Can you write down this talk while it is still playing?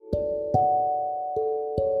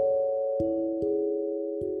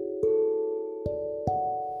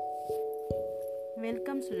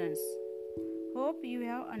afternoon, students. Hope you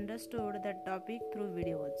have understood the topic through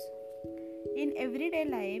videos. In everyday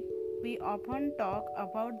life, we often talk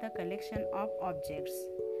about the collection of objects.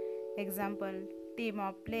 Example, team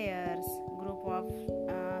of players, group of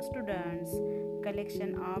students,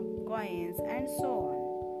 collection of coins, and so on.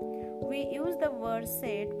 We use the word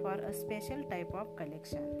set for a special type of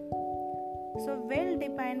collection. So,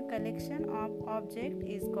 well-defined collection of objects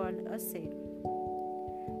is called a set.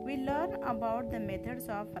 We learn about the methods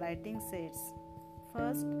of writing sets.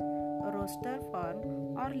 First, roster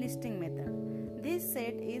form or listing method. This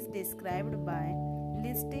set is described by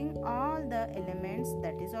listing all the elements,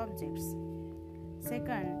 that is objects.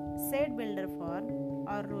 Second, set builder form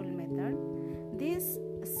or rule method. This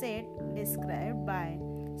set described by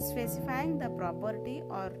specifying the property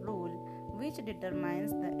or rule which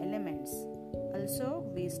determines the elements. Also,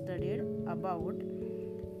 we studied about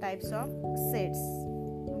types of sets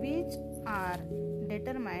which are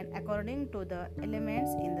determined according to the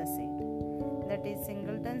elements in the set, that is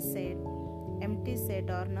singleton set, empty set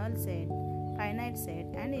or null set, finite set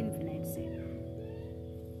and infinite set.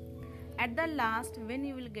 At the last, when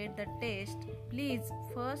you will get the test, please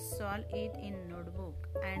first solve it in notebook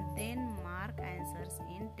and then mark answers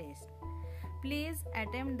in test. Please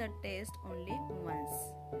attempt the test only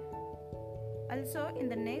once. Also, in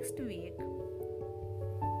the next week,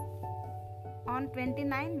 on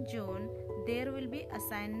 29 June, there will be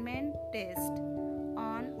assignment test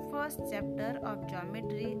on first chapter of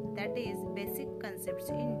geometry, that is basic concepts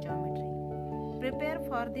in geometry. Prepare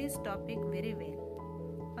for this topic very well.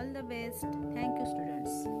 All the best. Thank you,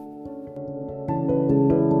 students.